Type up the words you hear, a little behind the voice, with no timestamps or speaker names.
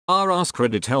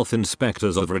AskReddit health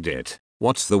inspectors of Reddit.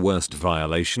 What's the worst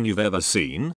violation you've ever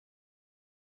seen?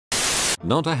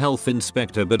 Not a health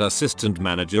inspector but assistant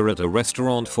manager at a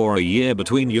restaurant for a year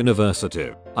between university.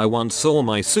 I once saw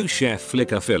my sous chef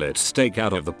flick a fillet steak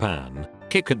out of the pan,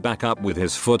 kick it back up with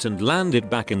his foot and land it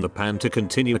back in the pan to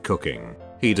continue cooking.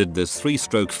 He did this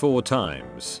 4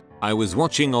 times. I was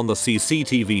watching on the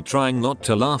CCTV trying not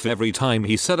to laugh every time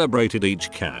he celebrated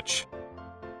each catch.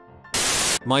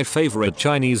 My favorite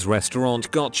Chinese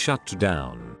restaurant got shut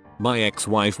down. My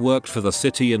ex-wife worked for the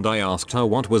city and I asked her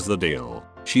what was the deal.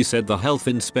 She said the health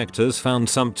inspectors found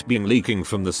something leaking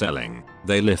from the ceiling.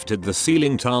 They lifted the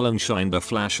ceiling tile and shined a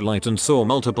flashlight and saw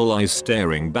multiple eyes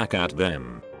staring back at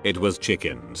them. It was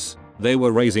chickens. They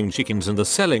were raising chickens in the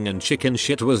ceiling and chicken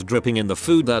shit was dripping in the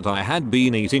food that I had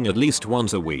been eating at least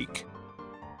once a week.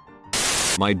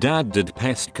 My dad did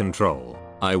pest control.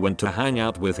 I went to hang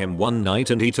out with him one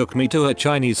night and he took me to a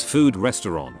Chinese food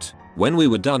restaurant. When we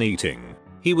were done eating,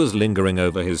 he was lingering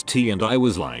over his tea and I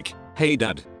was like, "Hey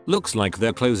dad, looks like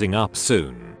they're closing up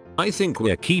soon. I think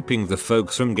we're keeping the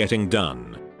folks from getting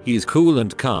done." He's cool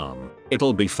and calm.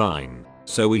 "It'll be fine."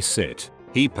 So we sit,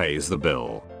 he pays the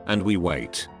bill, and we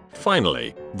wait.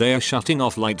 Finally, they are shutting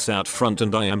off lights out front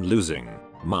and I am losing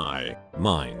my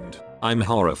mind. I'm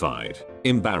horrified,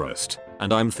 embarrassed,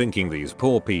 and I'm thinking these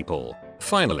poor people.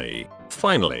 Finally,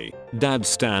 dad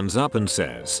stands up and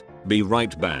says, "Be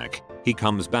right back." He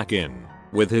comes back in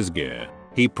with his gear.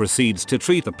 He proceeds to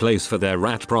treat the place for their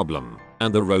rat problem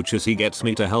and the roaches. He gets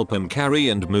me to help him carry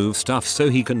and move stuff so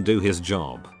he can do his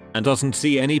job and doesn't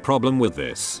see any problem with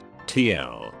this.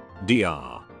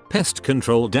 TLDR. Pest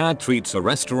control dad treats a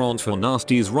restaurant for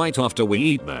nasties right after we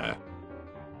eat there.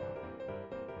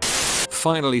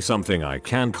 Finally, something I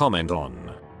can comment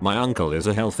on. My uncle is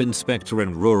a health inspector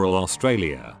in rural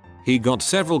Australia. He got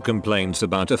several complaints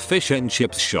about a fish and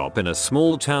chips shop in a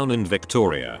small town in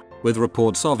Victoria, with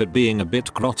reports of it being a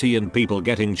bit grotty and people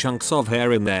getting chunks of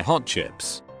hair in their hot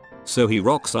chips. So he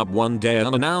rocks up one day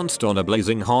unannounced on a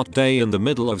blazing hot day in the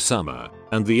middle of summer,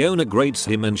 and the owner grates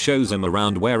him and shows him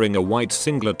around wearing a white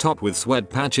singlet top with sweat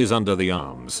patches under the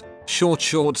arms, short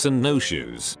shorts and no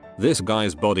shoes. This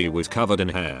guy's body was covered in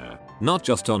hair, not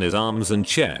just on his arms and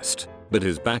chest, but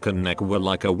his back and neck were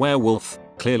like a werewolf.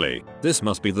 Clearly, this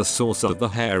must be the source of the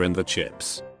hair in the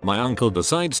chips. My uncle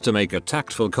decides to make a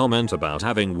tactful comment about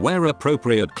having wear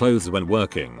appropriate clothes when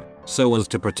working, so as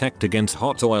to protect against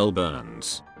hot oil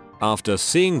burns. After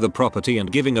seeing the property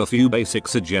and giving a few basic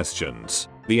suggestions,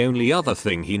 the only other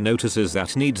thing he notices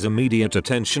that needs immediate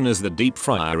attention is the deep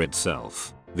fryer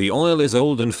itself. The oil is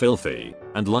old and filthy,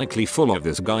 and likely full of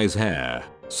this guy's hair,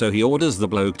 so he orders the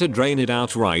bloke to drain it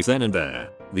out right then and there.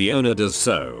 The owner does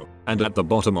so, and at the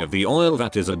bottom of the oil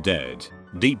vat is a dead,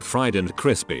 deep fried and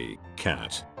crispy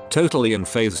cat. Totally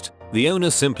unfazed, the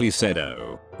owner simply said,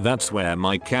 "Oh, that's where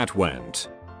my cat went."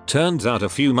 Turns out a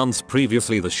few months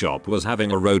previously the shop was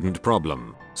having a rodent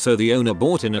problem, so the owner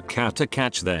bought in a cat to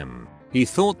catch them. He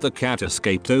thought the cat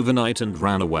escaped overnight and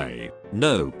ran away.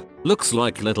 Nope, looks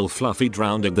like little Fluffy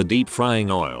drowned in the deep frying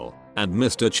oil, and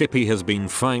Mr. Chippy has been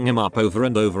frying him up over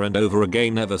and over and over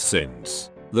again ever since.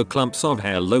 The clumps of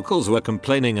hair locals were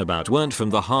complaining about weren't from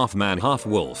the half-man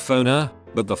half-wolf owner,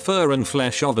 but the fur and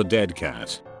flesh of a dead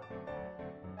cat.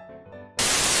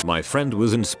 My friend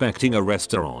was inspecting a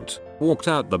restaurant, walked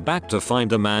out the back to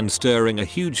find a man stirring a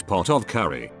huge pot of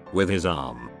curry with his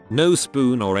arm. No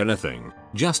spoon or anything,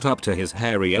 just up to his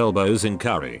hairy elbows in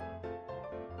curry.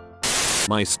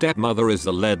 My stepmother is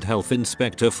the lead health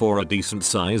inspector for a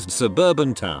decent-sized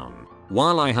suburban town.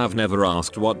 While I have never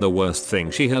asked what the worst thing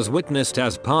she has witnessed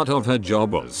as part of her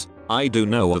job was, I do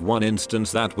know of one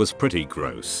instance that was pretty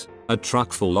gross. A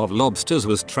truck full of lobsters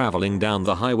was traveling down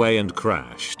the highway and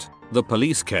crashed. The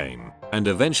police came, and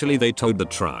eventually they towed the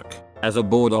truck. As a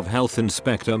board of health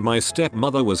inspector, my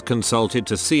stepmother was consulted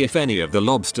to see if any of the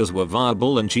lobsters were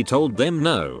viable and she told them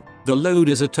no. The load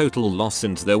is a total loss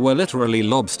since there were literally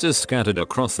lobsters scattered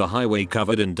across the highway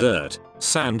covered in dirt,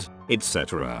 sand,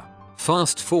 etc.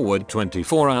 Fast forward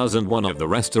 24 hours and one of the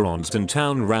restaurants in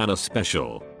town ran a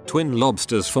special, twin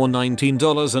lobsters for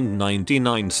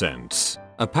 $19.99.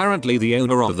 Apparently the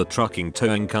owner of the trucking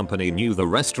towing company knew the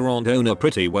restaurant owner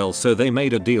pretty well, so they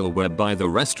made a deal whereby the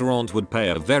restaurant would pay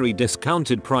a very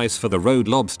discounted price for the road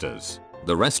lobsters.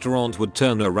 The restaurant would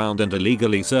turn around and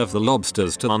illegally serve the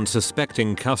lobsters to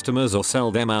unsuspecting customers or sell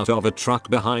them out of a truck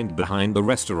behind the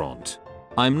restaurant.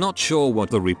 I'm not sure what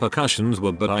the repercussions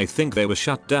were, but I think they were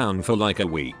shut down for like a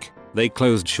week. They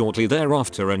closed shortly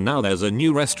thereafter and now there's a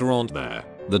new restaurant there.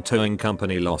 The towing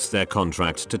company lost their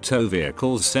contract to tow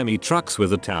vehicles, semi-trucks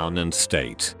with the town and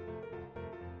state.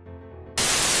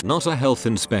 Not a health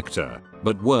inspector,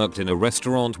 but worked in a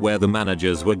restaurant where the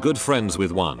managers were good friends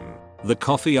with one. The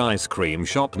coffee ice cream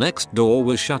shop next door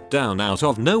was shut down out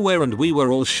of nowhere and we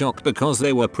were all shocked because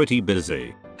they were pretty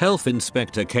busy. Health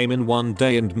inspector came in one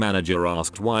day and manager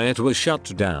asked why it was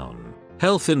shut down.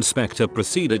 Health inspector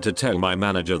proceeded to tell my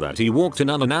manager that he walked in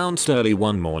unannounced early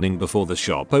one morning before the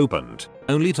shop opened,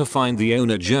 only to find the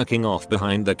owner jerking off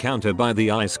behind the counter by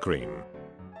the ice cream.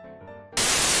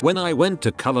 When I went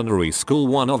to culinary school,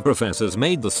 one of professors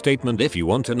made the statement, if you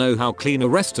want to know how clean a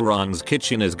restaurant's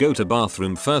kitchen is, go to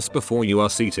bathroom first before you are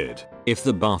seated. If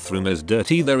the bathroom is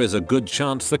dirty, there is a good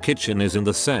chance the kitchen is in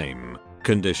the same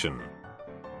condition.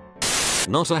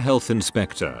 Not a health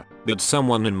inspector, but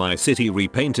someone in my city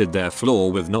repainted their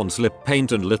floor with non-slip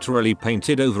paint and literally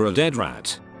painted over a dead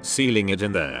rat, sealing it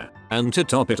in there. And to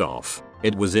top it off,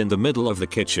 it was in the middle of the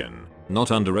kitchen,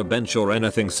 not under a bench or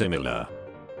anything similar.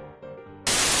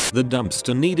 The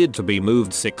dumpster needed to be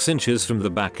moved 6 inches from the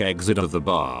back exit of the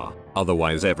bar,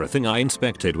 otherwise everything I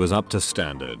inspected was up to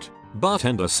standard.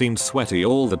 Bartender seemed sweaty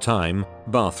all the time,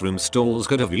 bathroom stalls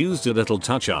could have used a little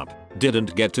touch up,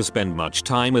 didn't get to spend much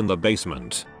time in the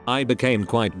basement. I became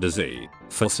quite dizzy,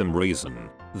 for some reason.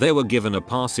 They were given a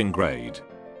passing grade.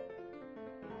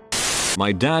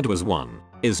 My dad was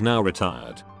is now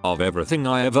retired, of everything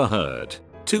I ever heard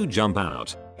to jump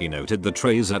out. He noted the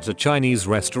trays at a Chinese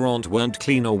restaurant weren't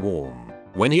clean or warm.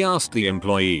 When he asked the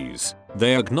employees,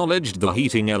 they acknowledged the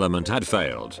heating element had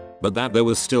failed, but that there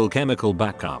was still chemical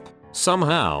backup.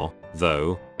 Somehow,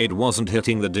 though, it wasn't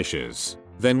hitting the dishes.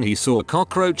 Then he saw a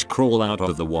cockroach crawl out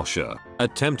of the washer,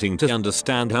 attempting to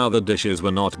understand how the dishes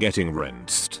were not getting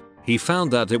rinsed. He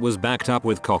found that it was backed up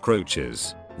with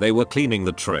cockroaches. They were cleaning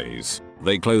the trays.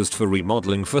 They closed for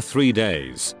remodeling for 3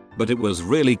 days. But it was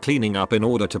really cleaning up in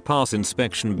order to pass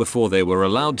inspection before they were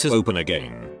allowed to open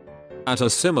again. At a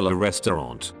similar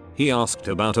restaurant, he asked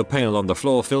about a pail on the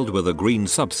floor filled with a green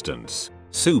substance.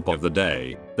 Soup of the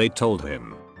day, they told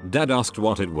him. Dad asked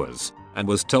what it was, and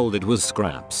was told it was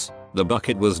scraps. The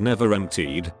bucket was never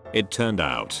emptied. It turned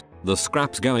out, the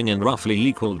scraps going in roughly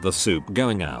equaled the soup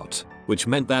going out, which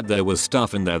meant that there was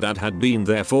stuff in there that had been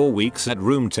there for weeks at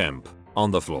room temp, on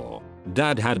the floor.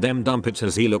 Dad had them dump it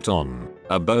as he looked on.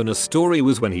 A bonus story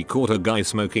was when he caught a guy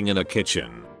smoking in a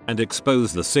kitchen and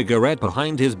exposed the cigarette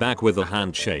behind his back with a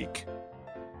handshake.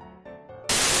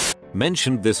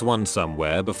 Mentioned this one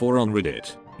somewhere before on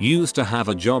Reddit. Used to have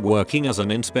a job working as an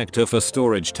inspector for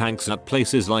storage tanks at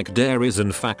places like dairies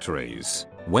and factories.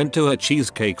 Went to a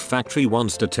cheesecake factory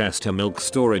once to test a milk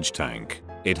storage tank.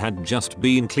 It had just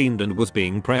been cleaned and was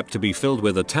being prepped to be filled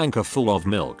with a tanker full of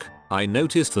milk. I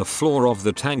noticed the floor of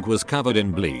the tank was covered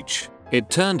in bleach. It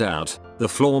turned out, the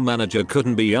floor manager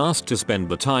couldn't be asked to spend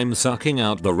the time sucking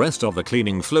out the rest of the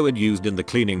cleaning fluid used in the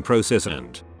cleaning process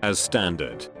and, as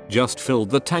standard, just filled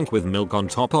the tank with milk on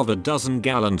top of a dozen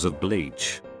gallons of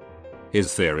bleach.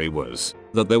 His theory was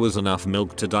that there was enough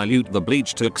milk to dilute the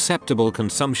bleach to acceptable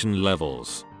consumption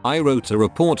levels. I wrote a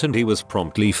report and he was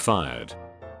promptly fired.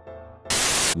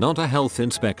 Not a health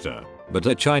inspector, but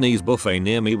a Chinese buffet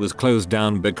near me was closed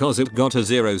down because it got a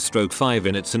 0/5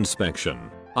 in its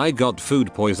inspection. I got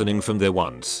food poisoning from there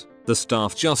once. The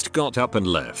staff just got up and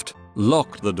left,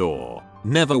 locked the door,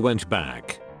 never went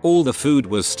back. All the food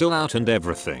was still out and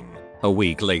everything. A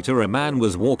week later, a man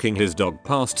was walking his dog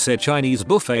past said Chinese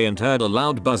buffet and heard a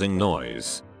loud buzzing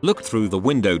noise. Looked through the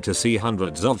window to see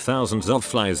hundreds of thousands of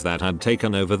flies that had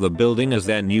taken over the building as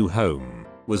their new home.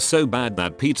 Was so bad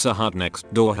that Pizza Hut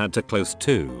next door had to close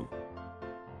too.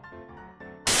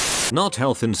 Not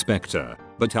health inspector,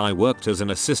 but I worked as an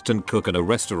assistant cook at a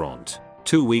restaurant.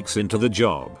 2 weeks into the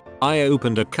job, I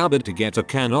opened a cupboard to get a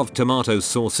can of tomato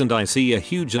sauce and I see a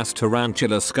huge ass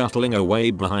tarantula scuttling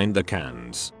away behind the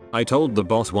cans. I told the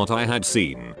boss what I had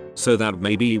seen, so that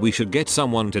maybe we should get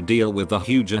someone to deal with the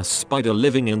huge ass spider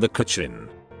living in the kitchen.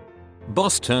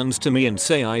 Boss turns to me and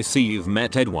say, I see you've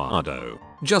met Eduardo.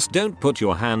 Just don't put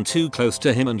your hand too close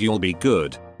to him and you'll be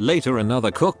good. Later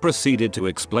another cook proceeded to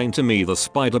explain to me the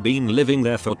spider been living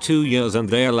there for 2 years and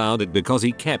they allowed it because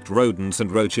he kept rodents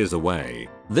and roaches away.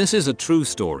 This is a true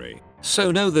story. So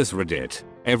know this, Reddit.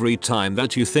 Every time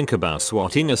that you think about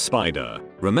swatting a spider,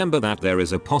 remember that there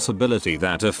is a possibility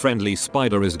that a friendly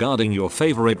spider is guarding your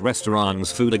favorite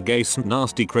restaurant's food against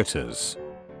nasty critters.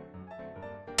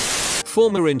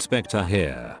 Former inspector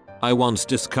here. I once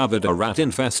discovered a rat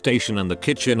infestation in the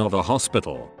kitchen of a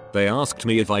hospital. They asked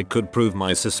me if I could prove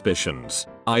my suspicions.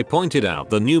 I pointed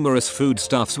out the numerous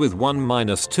foodstuffs with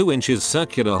 1-2 inches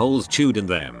circular holes chewed in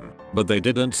them, but they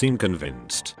didn't seem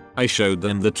convinced. I showed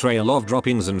them the trail of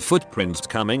droppings and footprints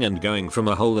coming and going from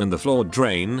a hole in the floor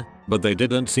drain, but they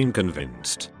didn't seem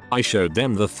convinced. I showed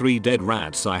them the 3 dead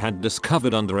rats I had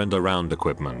discovered under and around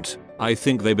equipment. I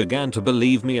think they began to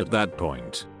believe me at that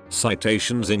point.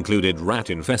 Citations included rat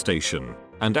infestation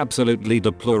and absolutely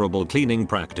deplorable cleaning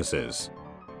practices.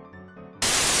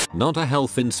 Not a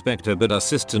health inspector but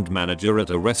assistant manager at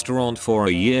a restaurant for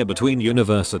a year between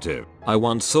university. I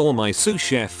once saw my sous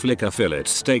chef flick a fillet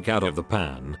steak out of the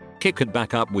pan, kick it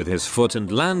back up with his foot and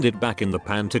land it back in the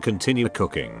pan to continue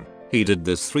cooking. He did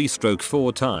this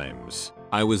 3-4 times.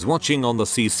 I was watching on the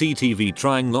CCTV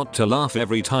trying not to laugh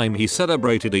every time he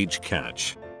celebrated each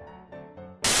catch.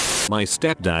 My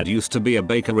stepdad used to be a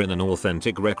baker in an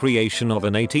authentic recreation of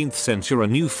an 18th century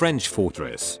New French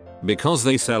fortress. Because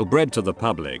they sell bread to the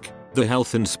public, the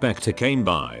health inspector came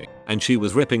by, and she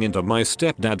was ripping into my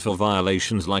stepdad for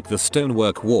violations like the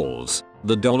stonework walls,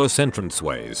 the doorless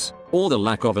entranceways, or the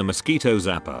lack of a mosquito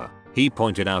zapper. He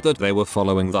pointed out that they were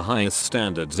following the highest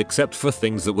standards except for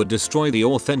things that would destroy the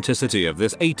authenticity of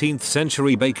this 18th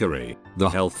century bakery. The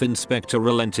health inspector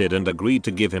relented and agreed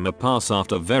to give him a pass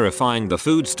after verifying the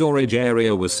food storage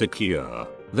area was secure.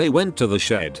 They went to the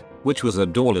shed, which was a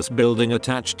doorless building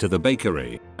attached to the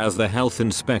bakery. As the health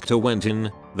inspector went in,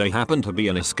 there happened to be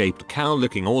an escaped cow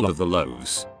licking all of the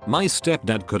loaves. My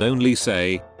stepdad could only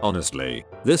say, honestly,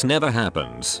 this never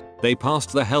happens. They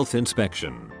passed the health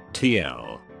inspection.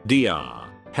 TLDR.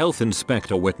 Health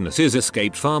inspector witnesses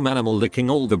escaped farm animal licking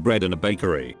all the bread in a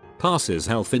bakery. Passes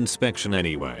health inspection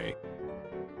anyway.